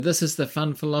This is the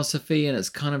fund philosophy, and it's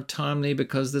kind of timely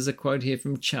because there's a quote here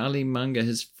from Charlie Munger,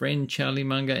 his friend Charlie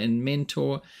Munger and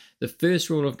mentor. The first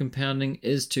rule of compounding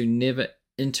is to never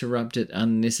interrupt it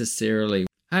unnecessarily.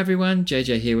 Hi everyone,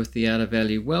 JJ here with The Art of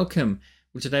Value. Welcome.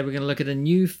 Well, today we're going to look at a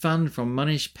new fund from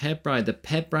Mohnish Pabrai, the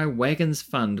Pabrai Wagons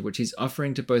Fund, which he's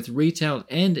offering to both retail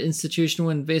and institutional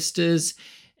investors.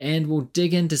 And we'll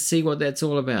dig in to see what that's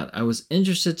all about. I was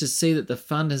interested to see that the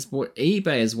fund has bought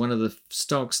eBay as one of the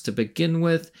stocks to begin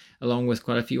with, along with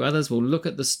quite a few others. We'll look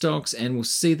at the stocks and we'll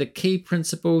see the key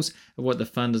principles of what the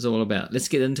fund is all about. Let's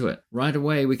get into it. Right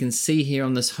away, we can see here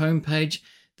on this homepage,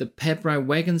 the Pabrai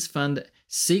Wagons Fund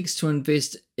seeks to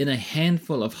invest in a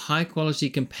handful of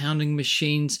high-quality compounding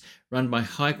machines run by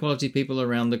high-quality people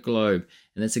around the globe.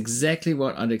 And that's exactly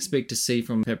what I'd expect to see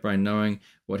from Pabrai, knowing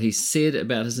what he said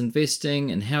about his investing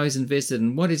and how he's invested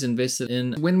and what he's invested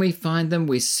in. When we find them,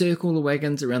 we circle the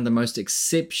wagons around the most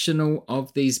exceptional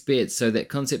of these bets. So that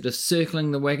concept of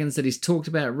circling the wagons that he's talked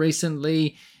about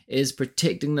recently is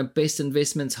protecting the best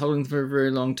investments, holding for a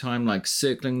very long time, like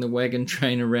circling the wagon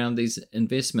train around these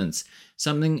investments.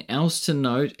 Something else to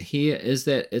note here is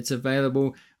that it's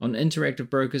available on Interactive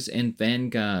Brokers and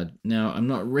Vanguard. Now, I'm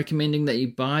not recommending that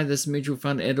you buy this mutual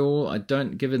fund at all. I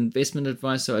don't give investment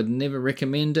advice, so I'd never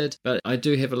recommend it. But I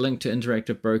do have a link to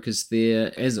Interactive Brokers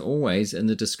there, as always, in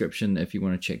the description if you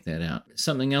want to check that out.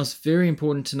 Something else very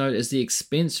important to note is the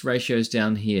expense ratios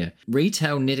down here.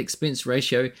 Retail net expense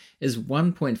ratio is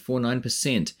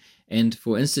 1.49%. And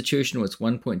for institutional, it's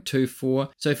 1.24.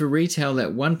 So for retail,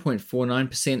 that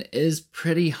 1.49% is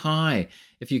pretty high.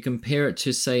 If you compare it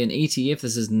to, say, an ETF,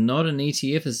 this is not an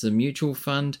ETF, this is a mutual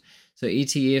fund. So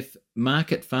ETF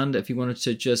market fund, if you wanted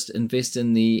to just invest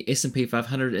in the S&P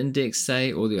 500 index,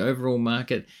 say, or the overall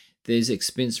market, these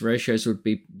expense ratios would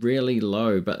be really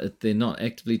low, but if they're not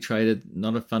actively traded,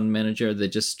 not a fund manager, they're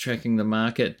just tracking the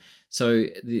market. So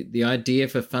the idea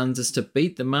for funds is to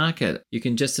beat the market. You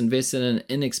can just invest in an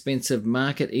inexpensive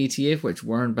market ETF, which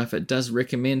Warren Buffett does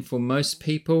recommend for most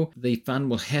people. The fund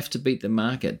will have to beat the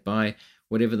market by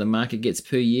whatever the market gets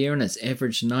per year, and it's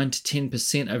averaged 9 to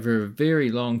 10% over a very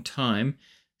long time.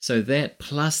 So that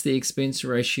plus the expense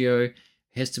ratio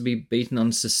has to be beaten on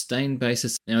a sustained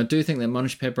basis. Now, I do think that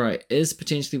Mohnish Pabrai is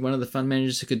potentially one of the fund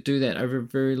managers who could do that over a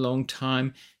very long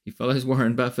time. He follows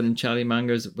Warren Buffett and Charlie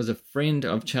Munger, was a friend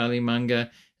of Charlie Munger,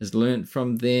 has learnt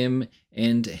from them,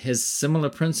 and has similar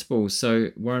principles.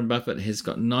 So Warren Buffett has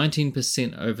got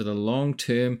 19% over the long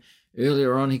term.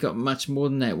 Earlier on, he got much more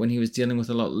than that when he was dealing with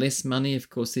a lot less money. Of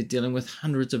course, they're dealing with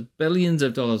hundreds of billions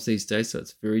of dollars these days, so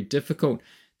it's very difficult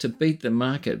to beat the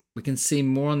market. We can see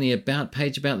more on the About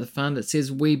page about the fund. It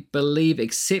says, we believe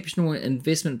exceptional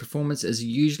investment performance is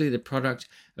usually the product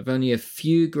of only a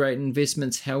few great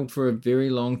investments held for a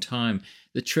very long time.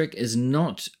 The trick is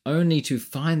not only to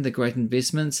find the great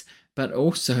investments, but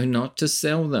also not to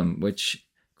sell them, which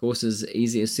of course is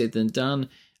easier said than done.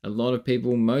 A lot of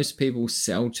people, most people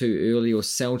sell too early or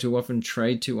sell too often,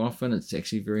 trade too often. It's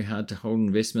actually very hard to hold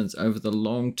investments over the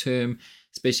long term,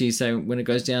 especially say when it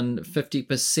goes down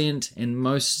 50%, and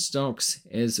most stocks,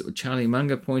 as Charlie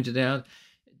Munger pointed out,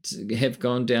 have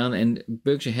gone down, and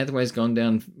Berkshire Hathaway's gone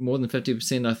down more than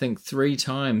 50%, I think 3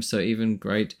 times. So even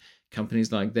great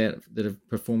companies like that have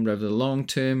performed over the long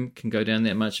term can go down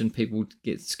that much, and people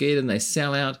get scared and they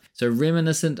sell out. So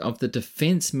reminiscent of the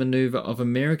defense maneuver of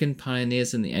American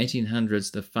pioneers in the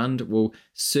 1800s, the fund will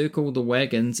circle the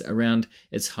wagons around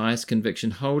its highest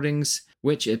conviction holdings,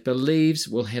 which it believes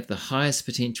will have the highest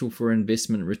potential for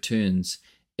investment returns.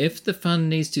 If the fund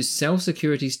needs to sell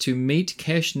securities to meet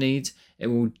cash needs, it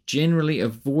will generally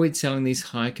avoid selling these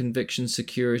high conviction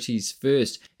securities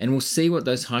first. And we'll see what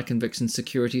those high conviction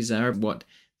securities are. What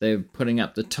they're putting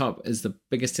up the top is the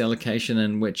biggest allocation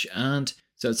and which aren't.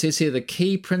 So it says here, the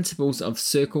key principles of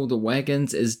circle the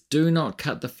wagons is do not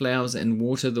cut the flowers and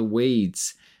water the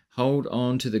weeds. Hold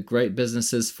on to the great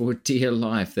businesses for dear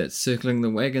life. That's circling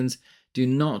the wagons. Do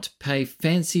not pay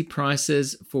fancy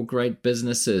prices for great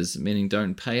businesses, meaning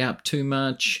don't pay up too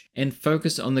much, and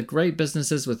focus on the great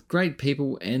businesses with great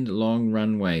people and long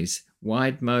runways,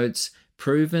 wide moats,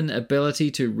 proven ability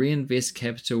to reinvest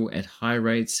capital at high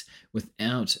rates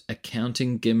without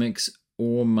accounting gimmicks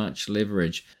or much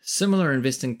leverage. Similar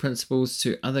investing principles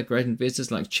to other great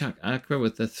investors like Chuck Akra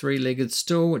with the 3-legged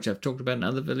stool, which I've talked about in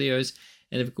other videos,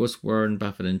 and of course Warren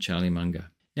Buffett and Charlie Munger.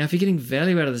 Now, if you're getting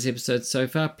value out of this episode so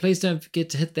far, please don't forget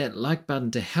to hit that like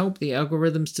button to help the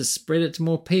algorithms to spread it to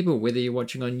more people, whether you're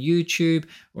watching on YouTube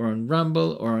or on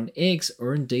Rumble or on X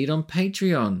or indeed on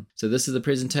Patreon. So this is the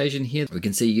presentation here. We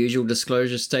can see usual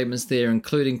disclosure statements there,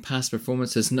 including past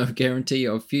performance is no guarantee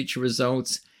of future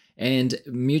results. And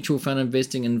mutual fund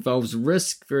investing involves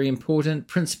risk, very important.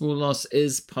 Principal loss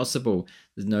is possible.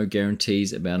 There's no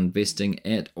guarantees about investing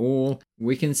at all.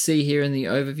 We can see here in the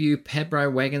overview,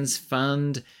 Pabrai Wagons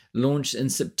Fund launched in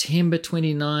September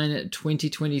 29,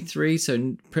 2023,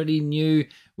 so pretty new,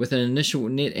 with an initial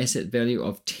net asset value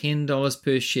of $10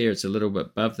 per share. It's a little bit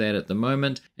above that at the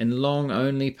moment. And long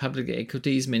only public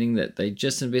equities, meaning that they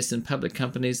just invest in public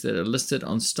companies that are listed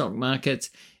on stock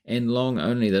markets, and long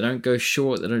only. They don't go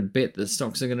short, they don't bet the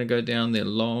stocks are going to go down. They're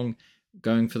long,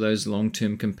 going for those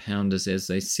long-term compounders, as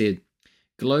they said.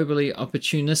 Globally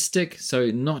opportunistic, so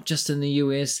not just in the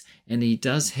US, and he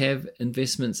does have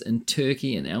investments in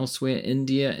Turkey and elsewhere,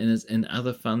 India, and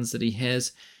other funds that he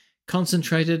has.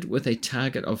 Concentrated with a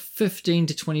target of 15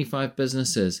 to 25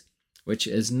 businesses, which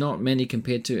is not many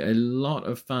compared to a lot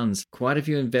of funds. Quite a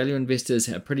few value investors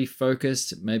are pretty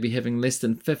focused, maybe having less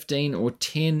than 15 or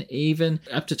 10 even.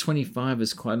 Up to 25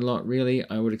 is quite a lot, really.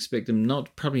 I would expect them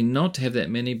probably not to have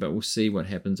that many, but we'll see what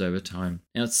happens over time.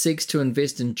 Now, it seeks to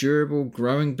invest in durable,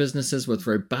 growing businesses with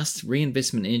robust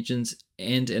reinvestment engines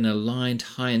and an aligned,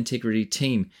 high-integrity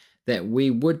team that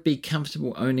we would be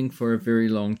comfortable owning for a very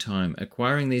long time.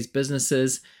 Acquiring these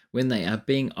businesses when they are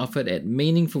being offered at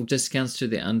meaningful discounts to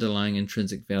their underlying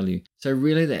intrinsic value. So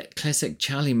really that classic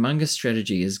Charlie Munger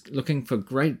strategy is looking for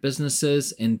great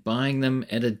businesses and buying them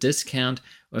at a discount,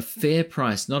 a fair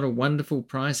price, not a wonderful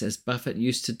price as Buffett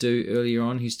used to do earlier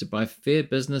on. He used to buy fair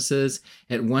businesses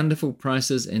at wonderful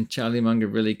prices, and Charlie Munger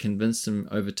really convinced him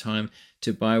over time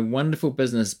to buy wonderful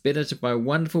business. Better to buy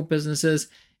wonderful businesses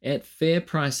at fair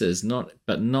prices,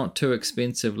 but not too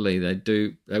expensively.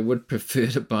 They would prefer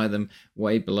to buy them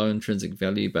way below intrinsic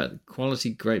value, but quality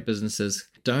great businesses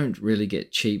don't really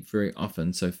get cheap very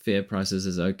often, so fair prices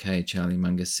is okay, Charlie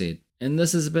Munger said. And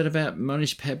this is a bit about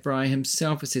Mohnish Pabrai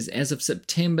himself. It says, as of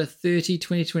September 30,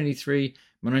 2023,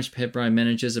 Mohnish Pabrai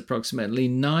manages approximately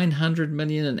 $900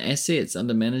 million in assets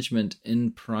under management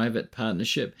in private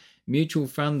partnership, mutual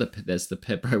fund, that's the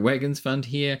Pabrai Wagons Fund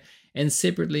here, and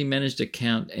separately managed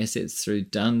account assets through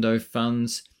Dando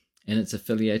Funds and its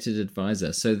affiliated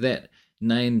advisor. So that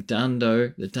name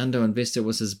Dando, the Dando Investor,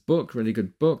 was his book, really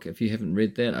good book. If you haven't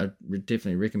read that, I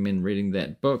definitely recommend reading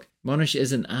that book. Mohnish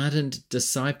is an ardent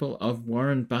disciple of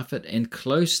Warren Buffett and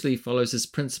closely follows his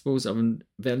principles of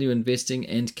value investing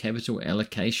and capital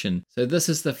allocation. So this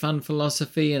is the fund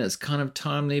philosophy, and it's kind of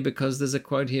timely because there's a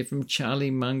quote here from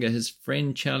Charlie Munger, his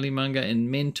friend Charlie Munger and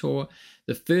mentor.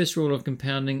 The first rule of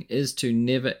compounding is to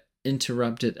never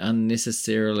interrupt it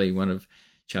unnecessarily, one of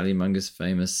Charlie Munger's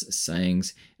famous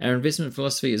sayings. Our investment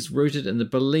philosophy is rooted in the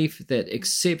belief that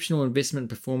exceptional investment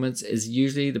performance is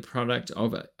usually the product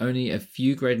of only a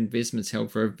few great investments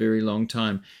held for a very long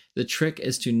time. The trick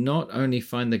is to not only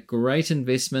find the great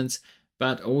investments,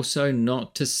 but also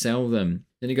not to sell them.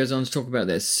 Then he goes on to talk about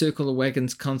that circle the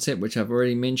wagons concept, which I've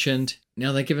already mentioned.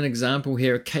 Now they give an example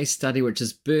here, a case study, which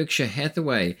is Berkshire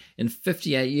Hathaway. In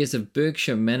 58 years of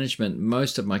Berkshire management,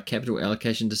 most of my capital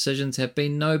allocation decisions have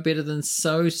been no better than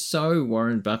so-so,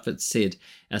 Warren Buffett said.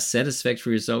 Our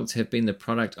satisfactory results have been the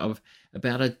product of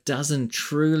about a dozen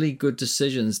truly good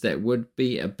decisions that would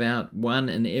be about one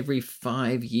in every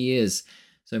 5 years.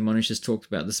 So Mohnish has talked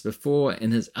about this before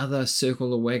in his other Circle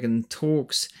the Wagon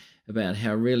talks, about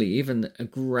how really even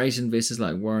great investors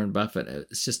like Warren Buffett,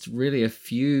 it's just really a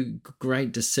few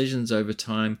great decisions over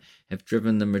time have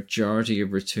driven the majority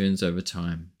of returns over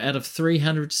time. Out of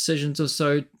 300 decisions or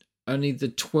so, only the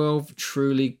 12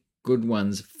 truly good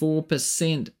ones,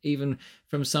 4% even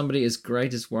from somebody as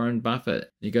great as Warren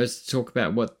Buffett. He goes to talk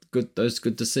about what those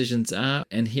good decisions are,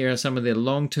 and here are some of their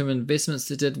long-term investments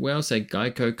that did well, say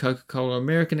Geico, Coca-Cola,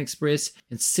 American Express,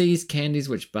 and See's Candies,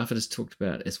 which Buffett has talked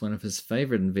about as one of his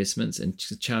favorite investments, and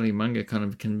Charlie Munger kind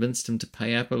of convinced him to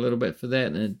pay up a little bit for that,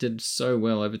 and it did so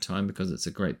well over time because it's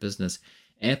a great business.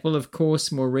 Apple, of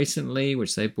course, more recently,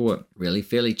 which they bought really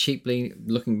fairly cheaply,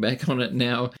 looking back on it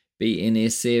now,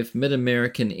 BNSF,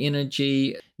 Mid-American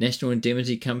Energy, National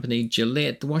Indemnity Company,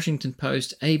 Gillette, The Washington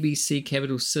Post, ABC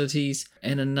Capital Cities,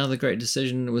 and another great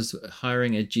decision was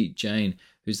hiring Ajit Jain,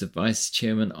 who's the Vice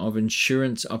Chairman of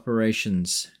Insurance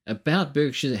Operations. About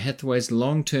Berkshire Hathaway's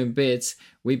long-term bets,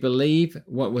 we believe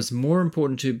what was more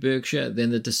important to Berkshire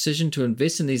than the decision to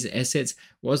invest in these assets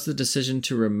was the decision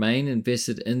to remain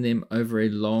invested in them over a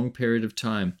long period of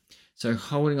time. So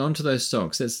holding on to those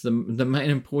stocks, that's the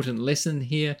main important lesson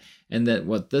here, and that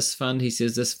what this fund, he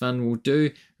says this fund will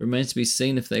do, remains to be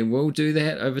seen if they will do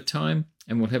that over time.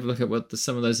 And we'll have a look at what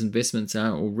some of those investments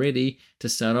are already to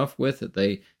start off with, that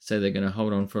they say they're going to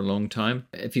hold on for a long time.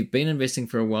 If you've been investing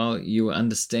for a while, you will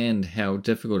understand how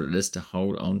difficult it is to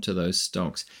hold on to those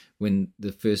stocks. When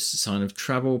the first sign of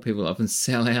trouble, people often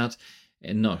sell out.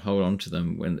 and not hold on to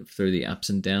them when through the ups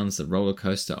and downs, the roller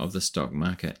coaster of the stock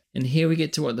market. And here we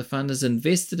get to what the fund is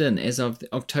invested in as of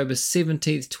October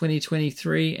 17th,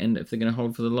 2023. And if they're going to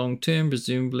hold for the long term,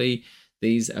 presumably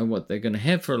these are what they're going to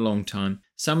have for a long time.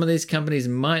 Some of these companies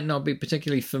might not be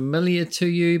particularly familiar to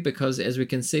you because, as we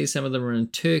can see, some of them are in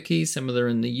Turkey, some of them are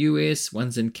in the US,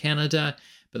 one's in Canada,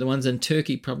 but the ones in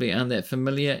Turkey probably aren't that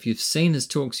familiar. If you've seen his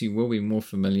talks, you will be more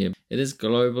familiar. It is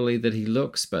globally that he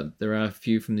looks, but there are a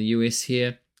few from the US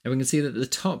here. And we can see that the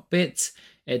top bets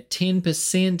at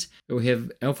 10%, we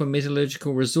have Alpha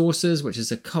Metallurgical Resources, which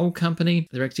is a coal company.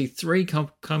 There are actually 3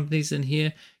 companies in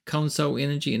here. Consol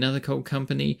Energy, another coal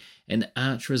company, and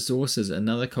Arch Resources,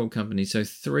 another coal company. So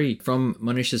 3. From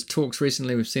Mohnish's talks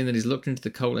recently, we've seen that he's looked into the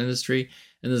coal industry.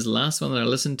 And this last one that I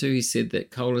listened to, he said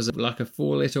that coal is like a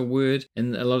 4-letter word,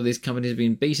 and a lot of these companies have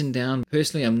been beaten down.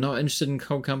 Personally, I'm not interested in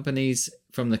coal companies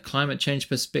from the climate change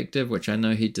perspective, which I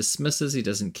know he dismisses. He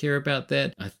doesn't care about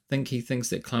that. I think he thinks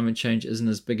that climate change isn't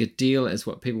as big a deal as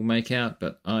what people make out,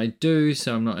 but I do,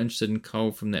 so I'm not interested in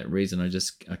coal from that reason.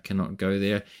 I cannot go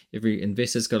there. Every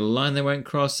investor's got a line they won't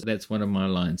cross. That's one of my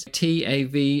lines.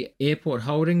 TAV Airport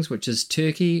Holdings, which is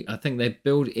Turkey. I think they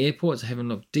build airports. I haven't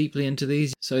looked deeply into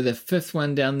these. So the 5th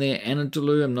one down there,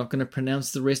 Anadolu, I'm not going to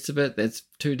pronounce the rest of it. That's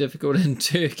too difficult in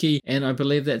Turkey. And I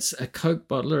believe that's a Coke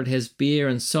bottler. It has beer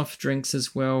and soft drinks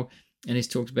as well. And he's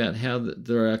talked about how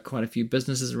there are quite a few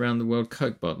businesses around the world,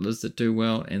 Coke bottlers, that do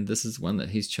well. And this is one that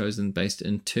he's chosen based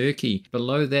in Turkey.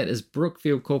 Below that is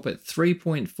Brookfield Corp at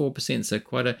 3.4%. So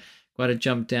quite a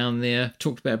jump down there.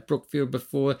 Talked about Brookfield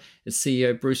before. Its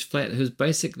CEO Bruce Flatt, who's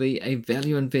basically a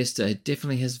value investor. It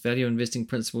definitely has value investing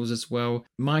principles as well.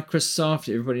 Microsoft,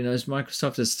 everybody knows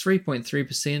Microsoft is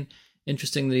 3.3%.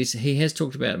 Interesting that he has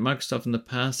talked about Microsoft in the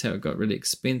past, how it got really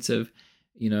expensive,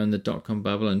 in the dot-com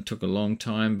bubble and took a long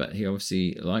time, but he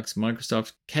obviously likes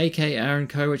Microsoft. KKR &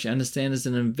 Co., which I understand is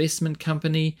an investment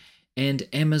company, and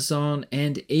Amazon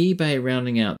and eBay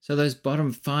rounding out. So those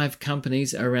bottom 5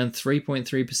 companies are around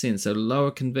 3.3%, so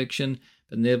lower conviction,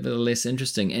 but nevertheless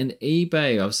interesting. And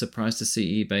eBay, I was surprised to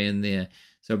see eBay in there.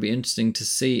 So it'll be interesting to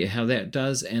see how that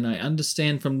does. And I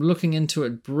understand from looking into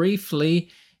it briefly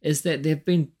is that they've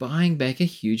been buying back a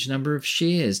huge number of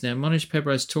shares. Now, Mohnish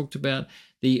Pabrai has talked about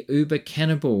the Uber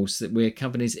cannibals, that where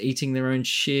companies eating their own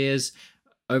shares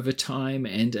over time,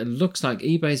 and it looks like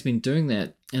eBay's been doing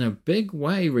that in a big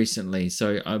way recently.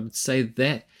 So I would say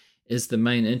that is the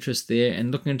main interest there.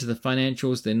 And looking into the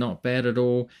financials, they're not bad at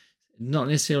all. Not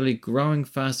necessarily growing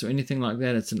fast or anything like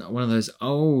that. It's one of those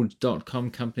old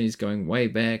dot-com companies going way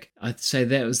back. I'd say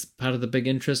that was part of the big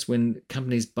interest. When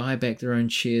companies buy back their own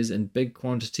shares in big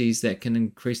quantities, that can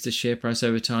increase the share price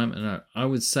over time. And I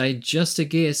would say, just a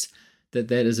guess, that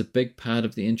is a big part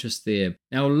of the interest there.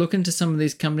 Now we'll look into some of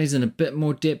these companies in a bit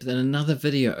more depth in another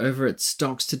video over at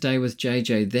Stocks Today with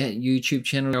JJ, that YouTube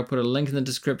channel. I'll put a link in the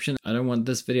description. I don't want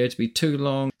this video to be too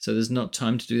long, so there's not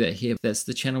time to do that here. That's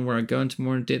the channel where I go into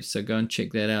more in depth, so go and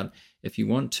check that out if you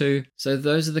want to. So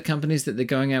those are the companies that they're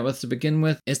going out with to begin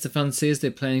with. As the fund says,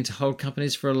 they're planning to hold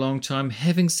companies for a long time.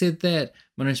 Having said that,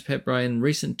 Mohnish Pabrai in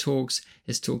recent talks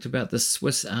has talked about the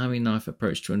Swiss Army knife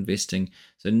approach to investing.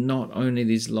 So not only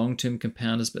these long-term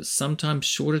compounders, but sometimes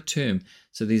shorter term.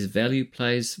 So these value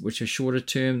plays which are shorter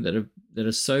term, that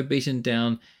are so beaten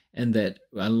down and that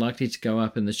are likely to go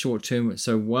up in the short term.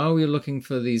 So while you're looking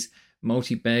for these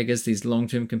multi-baggers, these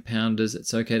long-term compounders,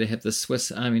 it's okay to have the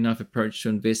Swiss Army knife approach to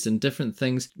invest in different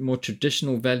things, more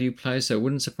traditional value plays. So it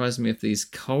wouldn't surprise me if these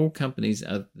coal companies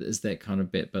is that kind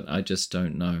of bet, but I just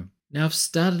don't know. Now I've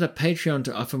started a Patreon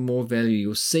to offer more value.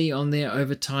 You'll see on there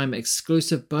over time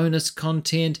exclusive bonus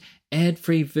content,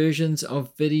 ad-free versions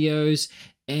of videos,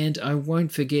 and I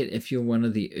won't forget if you're one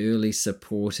of the early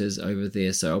supporters over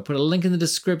there. So I'll put a link in the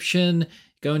description.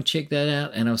 Go and check that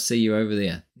out, and I'll see you over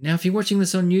there. Now, if you're watching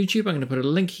this on YouTube, I'm going to put a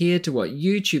link here to what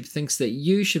YouTube thinks that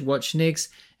you should watch next.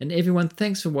 And everyone,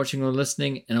 thanks for watching or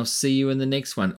listening, and I'll see you in the next one.